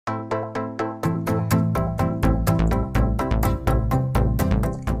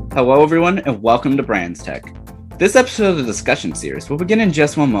Hello, everyone, and welcome to Brands Tech. This episode of the discussion series will begin in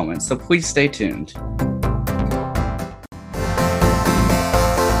just one moment, so please stay tuned.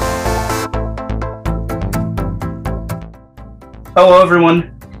 Hello,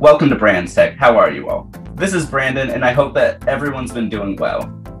 everyone. Welcome to Brands Tech. How are you all? This is Brandon, and I hope that everyone's been doing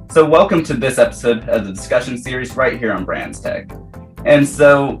well. So welcome to this episode of the discussion series right here on Brands Tech. And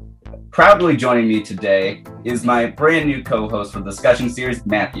so proudly joining me today is my brand new co-host for the discussion series,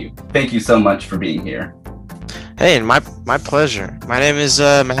 Matthew. Thank you so much for being here. Hey, my pleasure. My name is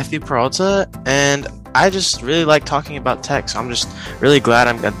Matthew Peralta, and I just really like talking about tech. So I'm just really glad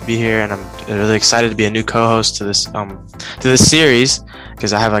I'm going to be here, and I'm really excited to be a new co-host to this series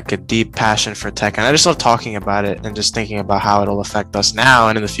because I have like a deep passion for tech, and I just love talking about it and just thinking about how it'll affect us now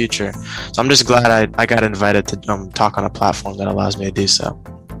and in the future. So I'm just glad I got invited to talk on a platform that allows me to do so.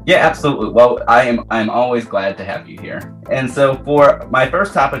 Yeah, absolutely. Well, I'm always glad to have you here. And so for my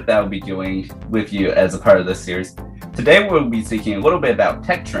first topic that I'll be doing with you as a part of this series, today we'll be speaking a little bit about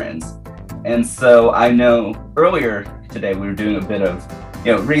tech trends. And so I know earlier today we were doing a bit of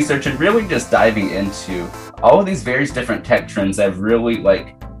research and really just diving into all of these various different tech trends that have really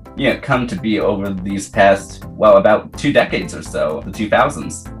come to be over these past, about 2 decades or so, the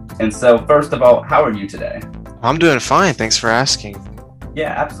 2000s. And so first of all, how are you today? I'm doing fine. Thanks for asking.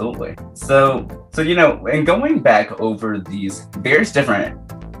 Yeah, absolutely. So and going back over these various different,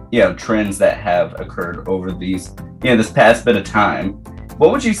 trends that have occurred over these, this past bit of time,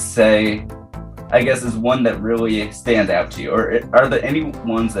 what would you say, I guess, is one that really stands out to you? Or are there any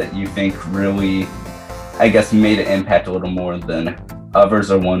ones that you think really, I guess, made an impact a little more than others,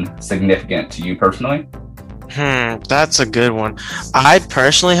 or one significant to you personally? That's a good one. I'd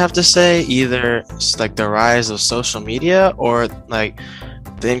personally have to say either like the rise of social media or like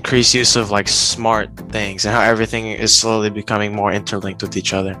the increased use of like smart things and how everything is slowly becoming more interlinked with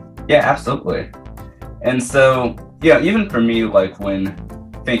each other. Yeah, absolutely. And so, even for me, like when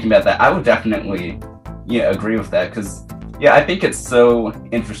thinking about that, I would definitely, agree with that because, I think it's so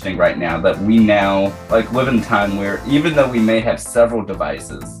interesting right now that we now live in a time where even though we may have several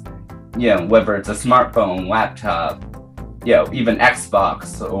devices, whether it's a smartphone, laptop, even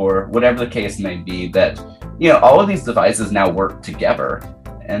Xbox or whatever the case may be, that, all of these devices now work together.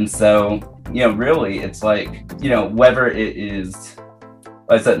 And so, really it's whether it is,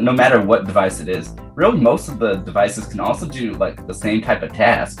 like I said, no matter what device it is, really most of the devices can also do the same type of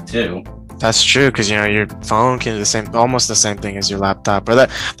task too. That's true, because your phone can do almost the same thing as your laptop, or the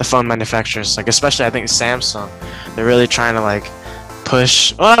phone manufacturers, especially I think Samsung, they're really trying to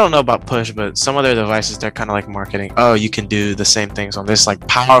push. Well, I don't know about push, but some of their devices they're kind of marketing. Oh, you can do the same things on this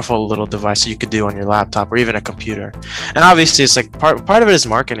powerful little device you could do on your laptop or even a computer. And obviously, it's part of it is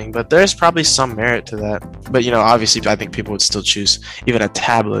marketing, but there's probably some merit to that. But obviously, I think people would still choose even a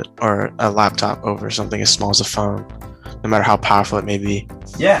tablet or a laptop over something as small as a phone, no matter how powerful it may be.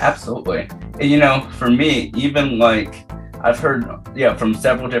 Yeah, absolutely. And for me, even I've heard from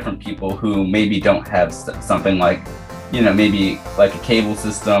several different people who maybe don't have something maybe a cable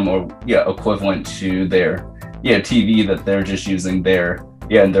system or equivalent to their TV, that they're just using their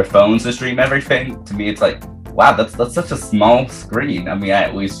phones to stream everything. To me, it's wow, that's such a small screen. I mean, I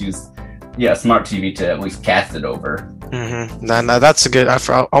at least use smart TV to at least cast it over. No, that's a good. I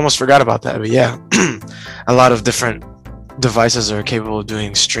almost forgot about that, but yeah, a lot of different devices are capable of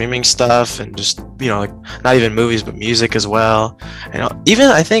doing streaming stuff and just not even movies but music as well, and even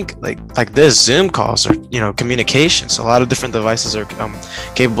I think like this Zoom calls or communication. So a lot of different devices are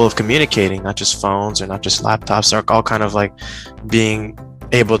capable of communicating, not just phones or not just laptops. They're all kind of being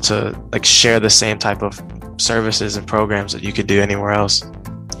able to share the same type of services and programs that you could do anywhere else.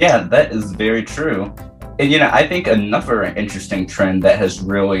 Yeah, that is very true. And I think another interesting trend that has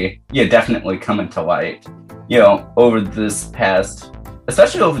really definitely come into light over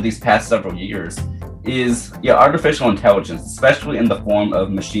especially over these past several years, is artificial intelligence, especially in the form of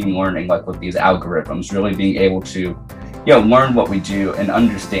machine learning, with these algorithms really being able to learn what we do and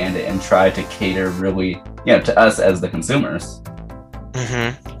understand it and try to cater really to us as the consumers.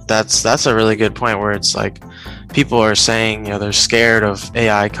 That's a really good point, where it's people are saying they're scared of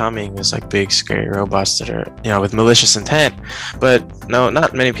AI coming as big scary robots that are with malicious intent, but no,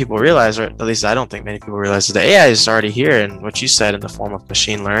 not many people realize, or at least I don't think many people realize, that the AI is already here, and what you said, in the form of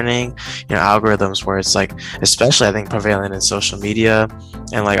machine learning, algorithms, where it's especially I think prevalent in social media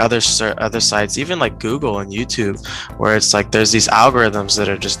and other sites, even Google and YouTube, where it's there's these algorithms that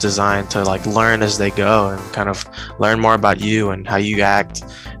are just designed to learn as they go and kind of learn more about you and how you act,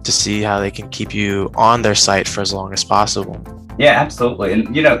 to see how they can keep you on their site for as long as possible. Yeah, absolutely.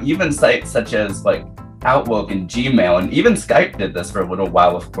 And even sites such as Outlook and Gmail, and even Skype did this for a little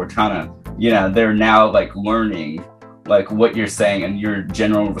while with Cortana. They're now like learning like what you're saying and your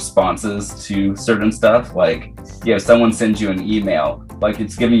general responses to certain stuff. Like, if someone sends you an email, like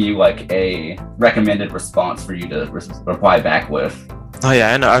it's giving you like a recommended response for you to reply back with. Oh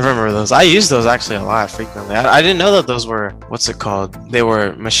yeah, I know. I remember those. I use those actually a lot frequently. I didn't know that those were, what's it called? They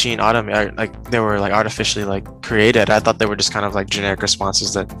were machine automated, like they were like artificially like created. I thought they were just kind of like generic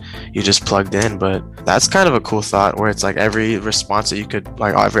responses that you just plugged in. But that's kind of a cool thought, where it's like every response that you could,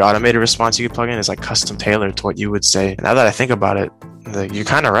 like every automated response you could plug in is like custom tailored to what you would say. Now that I think about it, you're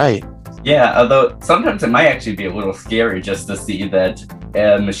kind of right. Yeah, although sometimes it might actually be a little scary just to see that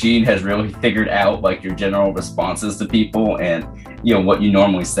a machine has really figured out like your general responses to people and what you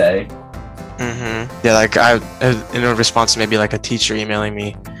normally say. Yeah, like in a response to maybe like a teacher emailing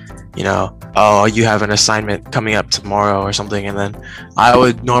me, oh, you have an assignment coming up tomorrow or something, and then I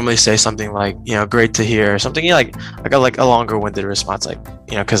would normally say something like, great to hear, or something like a longer winded response, like,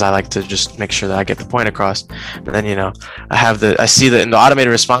 because I like to just make sure that I get the point across. And then I see that in the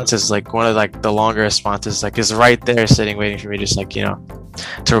automated responses, like one of like the longer responses like is right there sitting waiting for me, just like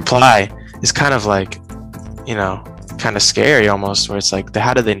to reply. Is kind of like kind of scary almost, where it's like,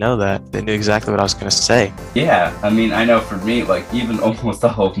 how did they know that? They knew exactly what I was going to say. Yeah, I mean, I know for me, like even almost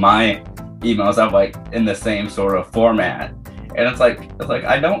all of my emails are like in the same sort of format, and it's like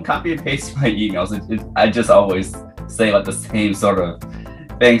I don't copy and paste my emails. I just always say like the same sort of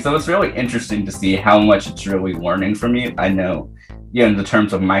thing. So it's really interesting to see how much it's really learning from me. I know, in the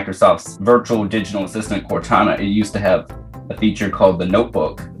terms of Microsoft's virtual digital assistant Cortana, it used to have a feature called the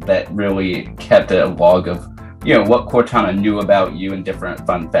Notebook that really kept a log of what Cortana knew about you and different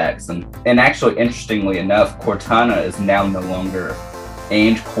fun facts. And actually, interestingly enough, Cortana is now no longer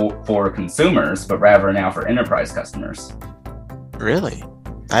aimed for consumers, but rather now for enterprise customers. Really?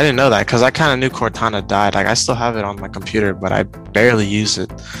 I didn't know that, because I kind of knew Cortana died. Like I still have it on my computer, but I barely use it.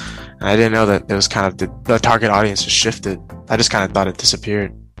 And I didn't know that it was kind of the target audience was shifted. I just kind of thought it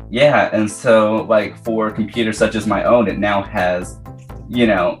disappeared. Yeah, and so like for computers such as my own, it now has,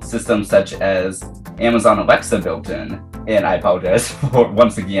 systems such as Amazon Alexa built in. And I apologize for,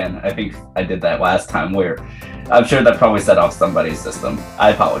 once again, I think I did that last time, where I'm sure that probably set off somebody's system.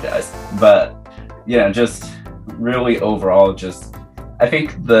 I apologize. But, just really overall, I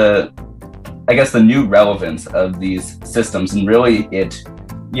think the new relevance of these systems, and really it,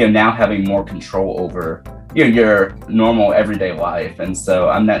 now having more control over your normal everyday life. And so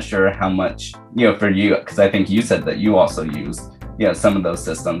I'm not sure how much, for you, because I think you said that you also use some of those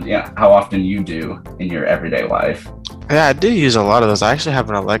systems, how often you do in your everyday life. Yeah, I do use a lot of those. I actually have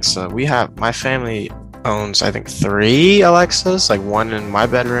an Alexa. My family owns, I think, 3 Alexas, like one in my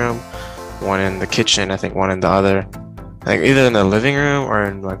bedroom, one in the kitchen, I think one in the other, like either in the living room or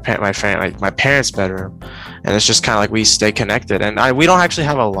in my parents' bedroom. And it's just kind of like we stay connected. And we don't actually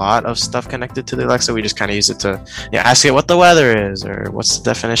have a lot of stuff connected to the Alexa. We just kind of use it to ask it what the weather is, or what's the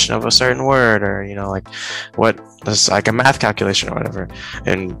definition of a certain word, or like what is like a math calculation or whatever.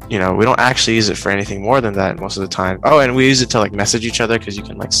 And we don't actually use it for anything more than that most of the time. Oh, and we use it to like message each other, because you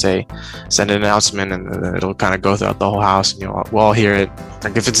can like send an announcement, and it'll kind of go throughout the whole house, and we'll all hear it.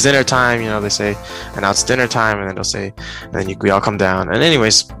 Like if it's dinner time, they say announce dinner time, and then they'll say, and then we all come down. And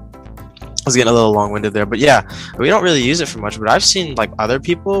anyways, I was getting a little long-winded there, but yeah, we don't really use it for much. But I've seen like other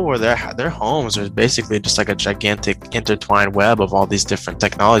people where their homes are basically just like a gigantic intertwined web of all these different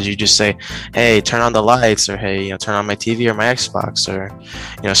technology. You just say, "Hey, turn on the lights," or "Hey, turn on my TV or my Xbox," or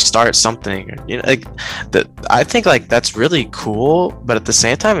start something. Or, I think like that's really cool, but at the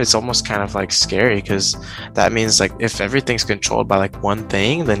same time, it's almost kind of like scary, because that means like if everything's controlled by like one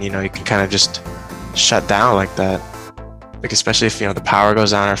thing, then you can kind of just shut down like that. Like especially if the power goes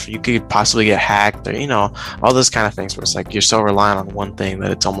down, or if you could possibly get hacked, or all those kind of things, where it's like you're so reliant on one thing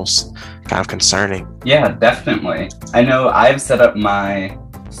that it's almost kind of concerning. Yeah, definitely. I know I've set up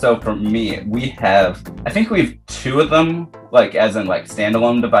so for me, I think we have 2 of them, like as in like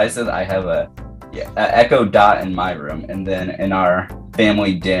standalone devices. I have a Echo Dot in my room, and then in our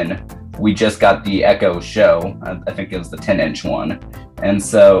family den, we just got the Echo Show. I think it was the 10-inch one. And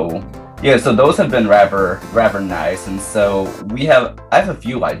so so those have been rather nice. And so I have a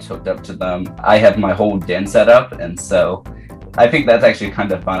few lights hooked up to them. I have my whole den set up, and so I think that's actually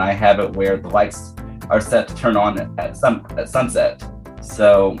kind of fun. I have it where the lights are set to turn on at sunset.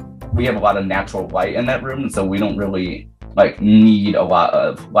 So we have a lot of natural light in that room, and so we don't really like need a lot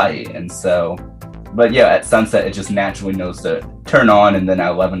of light. And so, but at sunset it just naturally knows to turn on, and then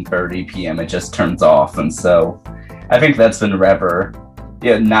at 11:30 p.m. it just turns off. And so I think that's been rather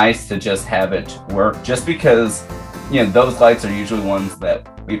nice to just have it work, just because those lights are usually ones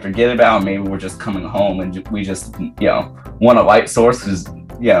that we forget about. Maybe we're just coming home and we just, want a light source because,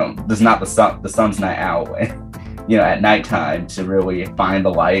 there's not the sun's not out, at nighttime to really find the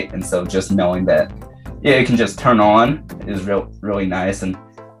light. And so just knowing that, it can just turn on is really nice. And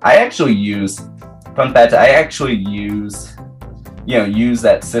I actually use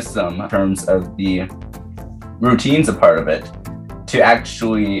that system in terms of the routines a part of it to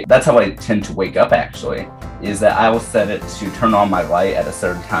actually, that's how I tend to wake up actually, is that I will set it to turn on my light at a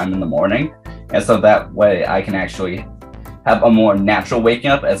certain time in the morning. And so that way I can actually have a more natural waking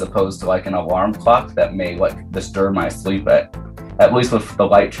up as opposed to like an alarm clock that may like disturb my sleep. At least with the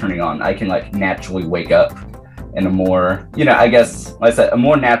light turning on, I can like naturally wake up in a more, I guess, like I said, a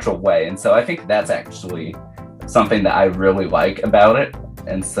more natural way. And so I think that's actually something that I really like about it.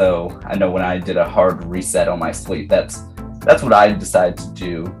 And so I know when I did a hard reset on my sleep, that's what I decided to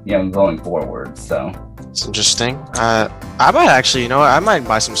do, going forward. So it's interesting. I might actually, I might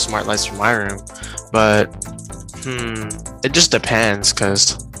buy some smart lights for my room, but it just depends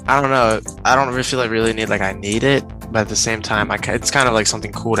because I don't know. I don't really feel like I need it, but at the same time, it's kind of like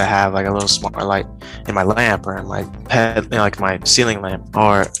something cool to have, like a little smart light in my lamp or in my head, like my ceiling lamp,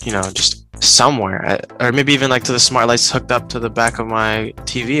 or just somewhere, or maybe even like to the smart lights hooked up to the back of my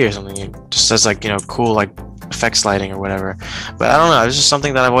TV or something, just as like cool like effects lighting or whatever. But I don't know. It's just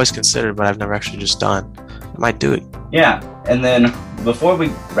something that I've always considered, but I've never actually just done. I might do it. Yeah, and then before we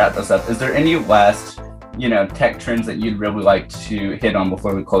wrap this up, is there any last tech trends that you'd really like to hit on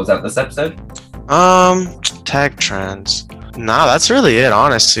before we close out this episode? Tech trends. No, that's really it,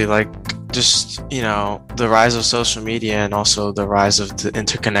 honestly. Like, just, the rise of social media and also the rise of the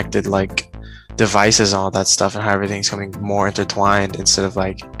interconnected, like, devices and all that stuff, and how everything's coming more intertwined instead of,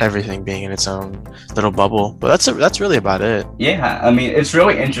 like, everything being in its own little bubble. But that's really about it. Yeah, I mean, it's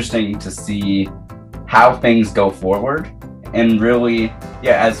really interesting to see how things go forward, and really,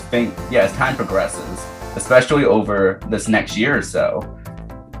 as time progresses, especially over this next year or so,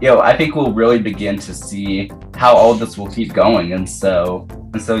 I think we'll really begin to see how all this will keep going. And so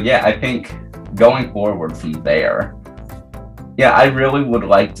I think going forward from there, I really would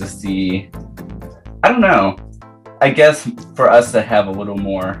like to see, I don't know, I guess for us to have a little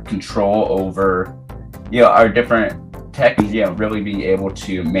more control over, our different tech, and, really be able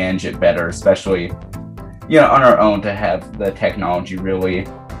to manage it better, especially, on our own, to have the technology really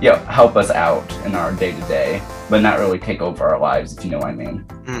help us out in our day-to-day, but not really take over our lives, if you know what I mean.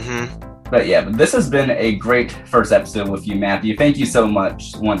 But this has been a great first episode with you, Matthew. Thank you so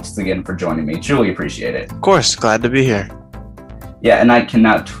much once again for joining me. Truly appreciate it. Of course, glad to be here. And I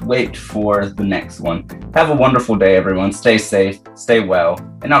cannot wait for the next one. Have a wonderful day, everyone. Stay safe, stay well,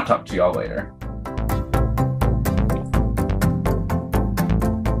 and I'll talk to you all later.